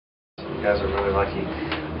You guys are really lucky.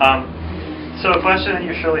 So a question that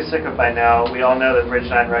you're surely sick of by now. We all know that Bridge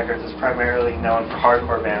 9 Records is primarily known for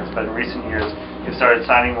hardcore bands, but in recent years you've started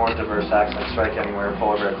signing more diverse acts like Strike Anywhere,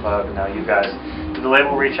 Polar Bear Club, and now you guys. Did the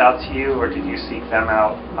label reach out to you, or did you seek them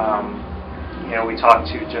out? You know, we talked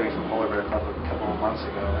to Jimmy from Polar Bear Club a couple of months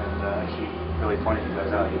ago, and he really pointed you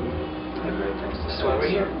guys out. He had great things to say. That's why we're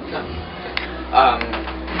here.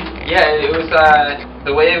 Yeah, it was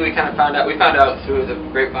the way we kind of found out. We found out through the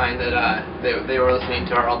grapevine that they were listening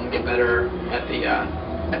to our album Get Better at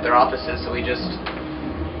their offices. So we just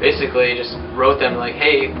basically just wrote them like,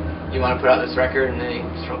 hey, you want to put out this record? And they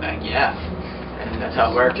just wrote back, yeah. And that's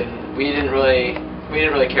how it worked. And we didn't really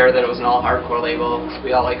care that it was an all hardcore label.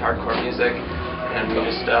 We all like hardcore music, and we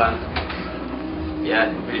just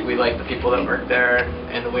yeah, we like the people that work there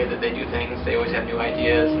and the way that they do things. They always have new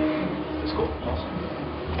ideas. And it's cool.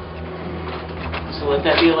 So let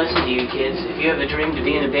that be a lesson to you kids. If you have a dream to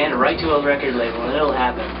be in a band, write to a record label and it'll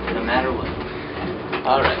happen, no matter what.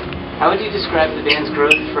 Alright. How would you describe the band's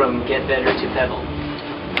growth from Get Better to Pebble?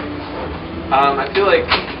 I feel like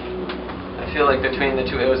between the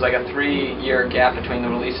two, it was like a 3-year gap between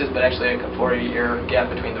the releases, but actually like a 4-year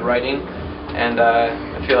gap between the writing. And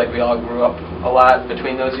I feel like we all grew up a lot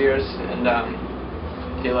between those years, and I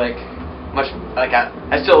feel like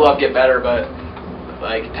I still love Get Better, but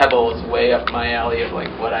like Pebble is way up my alley of like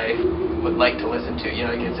what I would like to listen to. You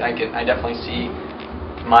know, I definitely see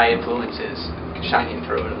my influences shining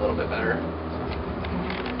through it a little bit better.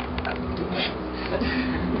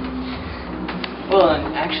 Well,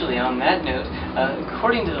 and actually on that note,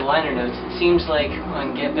 according to the liner notes, it seems like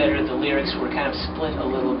on Get Better the lyrics were kind of split a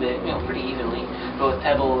little bit, you know, pretty evenly. But with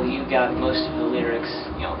Pebble, you got most of the lyrics,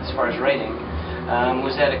 you know, as far as writing.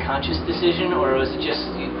 Was that a conscious decision, or was it just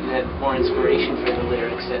you had more inspiration for the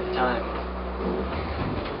lyrics at the time?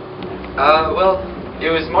 Well,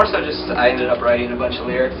 it was more so just I ended up writing a bunch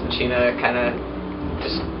of lyrics, and Sheena kind of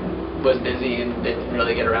just was busy and didn't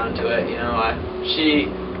really get around to it. You know,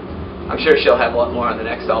 I'm sure she'll have a lot more on the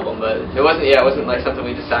next album, but it wasn't like something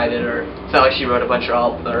we decided, or it's not like she wrote a bunch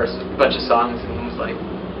of songs and was like,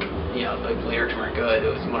 you know, like the lyrics weren't good.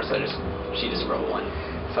 It was more so just she just wrote one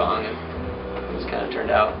song and it just kind of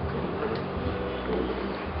turned out.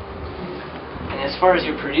 And as far as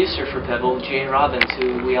your producer for Pebble, Jay Robbins,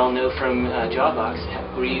 who we all know from Jawbox,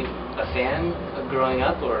 were you a fan of growing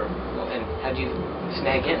up, and how'd you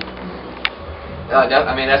snag him?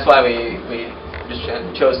 I mean, that's why we just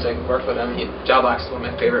chose to work with him. Jawbox is one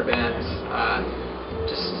of my favorite bands.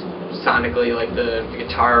 Just sonically, like the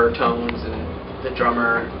guitar tones and the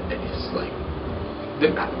drummer, it's like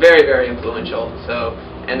very, very influential. So,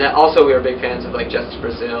 and then also we were big fans of like Justice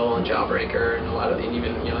Brazil and Jawbreaker and and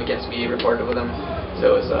even Against Me recorded with him.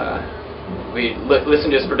 So it was we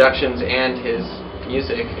listened to his productions and his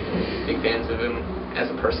music. Big fans of him as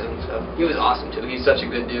a person. So he was awesome too. He's such a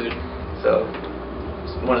good dude. So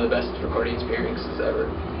it's one of the best recording experiences ever.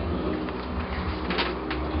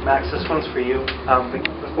 Max, this one's for you.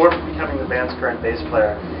 Before becoming the band's current bass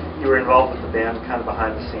player, you were involved with the band kind of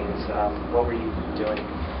behind the scenes. What were you doing?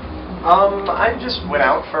 I just went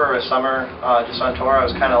out for a summer, just on tour. I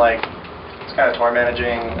was kind of tour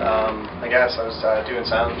managing. I guess I was doing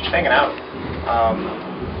sound, just hanging out.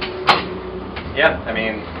 Yeah, I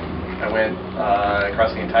mean, I went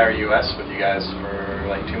across the entire U.S. with you guys for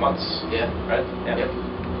like 2 months. Yeah. Right? Yeah. Yep.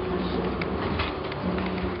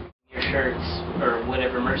 Your shirts or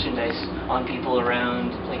whatever merchandise on people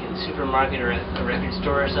around, like at the supermarket or at a record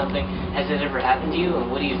store or something. Has that ever happened to you? And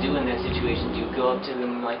what do you do in that situation? Do you go up to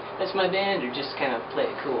them like, "That's my band," or just kind of play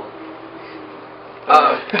it cool?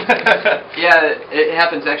 Yeah, it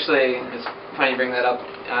happens actually. It's funny you bring that up.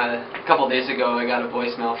 A couple days ago, I got a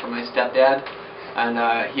voicemail from my stepdad, and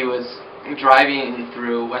he was driving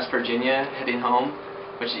through West Virginia, heading home,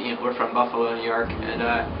 which we're from Buffalo, New York, and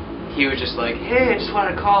he was just like, "Hey, I just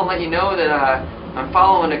wanted to call and let you know that I'm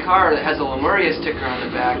following a car that has a Lemuria sticker on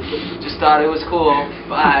the back. Just thought it was cool.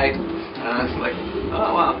 Bye." And I was like,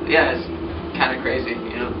 "Oh wow, yeah, it's kind of crazy,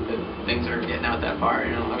 that things are getting out that far.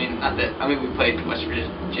 I mean, we played West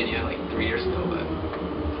Virginia like 3 years ago, but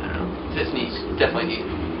I don't know. It's neat. It's definitely neat."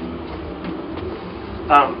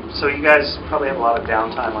 So you guys probably have a lot of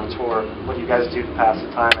downtime on tour. What do you guys do to pass the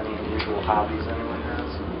time? Any unusual hobbies anyone has?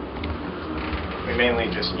 We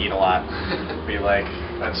mainly just eat a lot.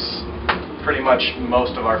 That's pretty much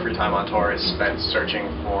most of our free time on tour is spent searching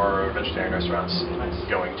for vegetarian restaurants,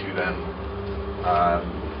 going to them.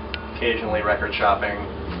 Occasionally record shopping.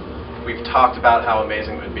 We've talked about how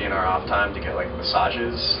amazing it would be in our off time to get like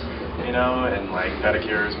massages, and like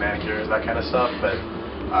pedicures, manicures, that kind of stuff, but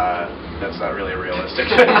that's not really realistic.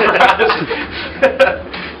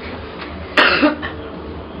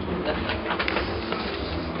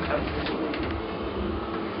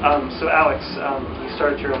 So Alex, you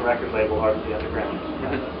started your own record label, Art of the Underground.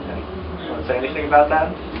 Want to say anything about that?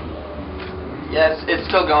 Yes, it's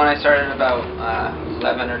still going. I started about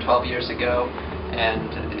 11 or 12 years ago, and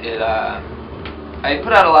I put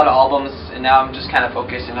out a lot of albums, and now I'm just kind of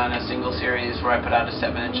focusing on a single series where I put out a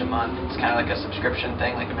 7-inch a month. It's kind of like a subscription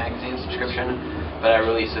thing, like a magazine subscription, but I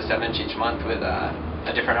release a 7-inch each month with a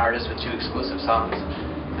different artist with 2 exclusive songs,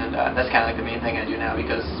 and that's kind of like the main thing I do now,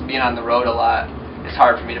 because being on the road a lot, it's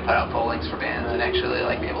hard for me to put out full lengths for bands and actually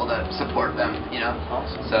like be able to support them, you know.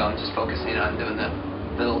 Awesome. So I'm just focusing on doing the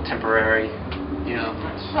little temporary, you know,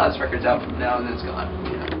 oh, this record's out now and then it's gone,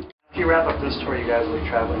 you know. If you wrap up this tour, you guys will be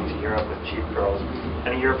traveling to Europe with Cheap Girls.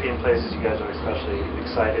 Any European places you guys are especially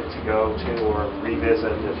excited to go to or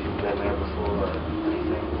revisit if you've been there before or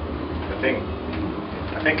anything?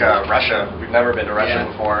 I think Russia. We've never been to Russia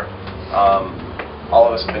Yeah. before. All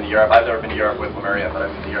of us have been to Europe. I've never been to Europe with Lemuria, but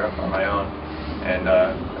I've been to Europe on my own. And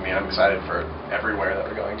I mean, I'm excited for everywhere that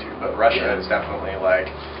we're going to. But Russia is definitely like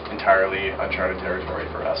entirely uncharted territory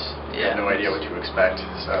for us. We have no idea what to expect.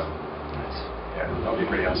 So yeah, that'll be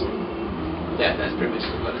pretty awesome. Yeah, that's pretty much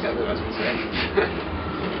exactly what I was going to say.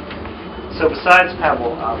 So besides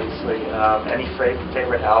Pebble, obviously, any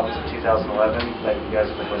favorite albums of 2011 that you guys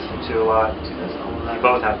have been listening to a lot? You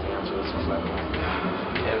both have to answer this one, by the way.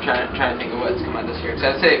 Yeah, I'm trying to think of what's come out this year.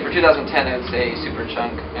 Because I'd say, for 2010, I would say Super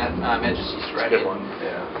Chunk at Majesty's Ready. Good one.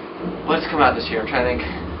 Yeah. What's come out this year? I'm trying to think.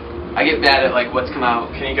 I get bad at like what's come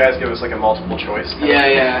out. Can you guys give us like a multiple choice?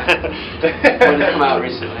 Yeah. What has come out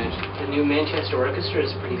recently? The new Manchester Orchestra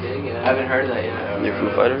is pretty big. I haven't heard that yet. New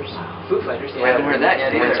Foo Fighters? Foo Fighters, I haven't heard that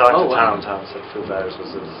yet When we either. talked Oh, to wow. Tom said Foo Fighters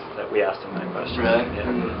was his, that we asked him that question. Really?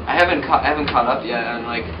 Yeah. I haven't caught up yet on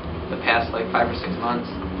like the past like 5 or 6 months.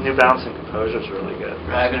 New Balance and Composure is really good.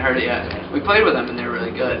 I haven't heard it yet. We played with them and they're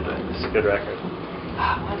really good, but It's a good record.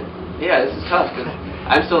 yeah, this is tough because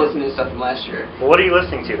I'm still listening to stuff from last year. Well, what are you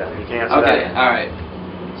listening to then? You can answer Okay, that. all right.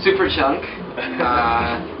 Super Chunk,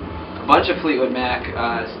 a bunch of Fleetwood Mac,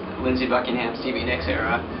 Lindsey Buckingham, Stevie Nicks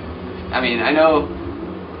era. I mean, I know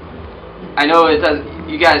it does.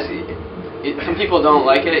 You guys, some people don't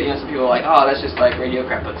like it. You know, some people are like, oh, that's just like radio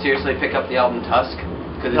crap. But seriously, pick up the album Tusk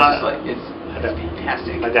because it's just like it's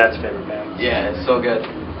fantastic. My dad's favorite band. Yeah, it's so good.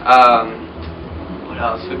 What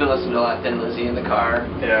else? We've been listening to a lot of Thin Lizzy in the car.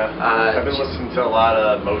 Yeah. I've been listening to a lot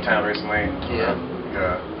of Motown recently. Yeah.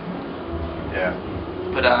 Yeah.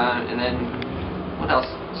 But and then what else?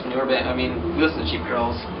 Some newer band. I mean, we listen to Cheap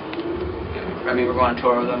Girls. I mean, we're going on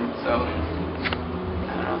tour with them, so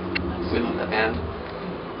I don't know. We love that band.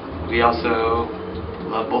 We also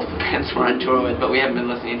love both the bands we're on tour with, but we haven't been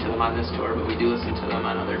listening to them on this tour. But we do listen to them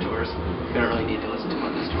on other tours. We don't really need to listen to them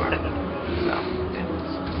on this tour. So. Yeah.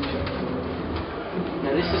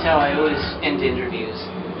 Now this is how I always end interviews.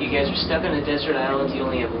 You guys are stuck on a desert island. You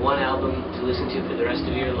only have one album to listen to for the rest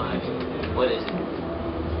of your life. What is it?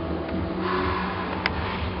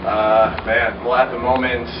 Man, well at the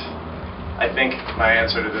moment, I think my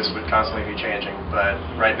answer to this would constantly be changing, but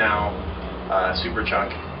right now, Super Chunk,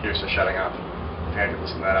 Here's to Shutting Up. I think I could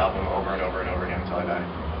listen to that album over and over and over again until I die.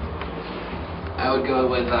 I would go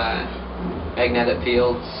with Magnetic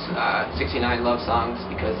Fields, 69 Love Songs,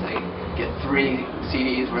 because I get 3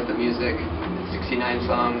 CDs worth of music, 69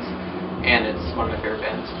 songs, and it's one of my favorite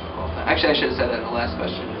bands of all time. Actually, I should have said that in the last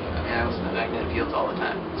question. I mean, I listen to Magnetic Fields all the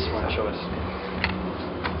time. Smart choice.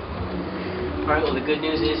 All right, well, the good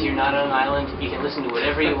news is you're not on an island. You can listen to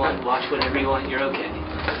whatever you want, watch whatever you want, you're okay.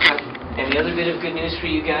 And the other bit of good news for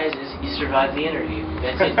you guys is you survived the interview.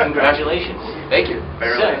 That's it. Congratulations. Thank you.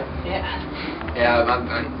 Barely. So, yeah. Yeah,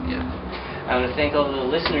 I want to thank all the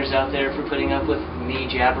listeners out there for putting up with me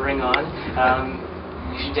jabbering on.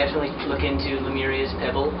 You should definitely look into Lemuria's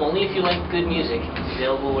Pebble, only if you like good music. It's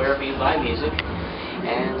available wherever you buy music.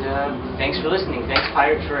 And thanks for listening. Thanks,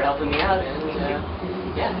 Pirate, for helping me out. And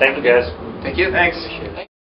yeah. Thank you, guys. Thank you. Thanks.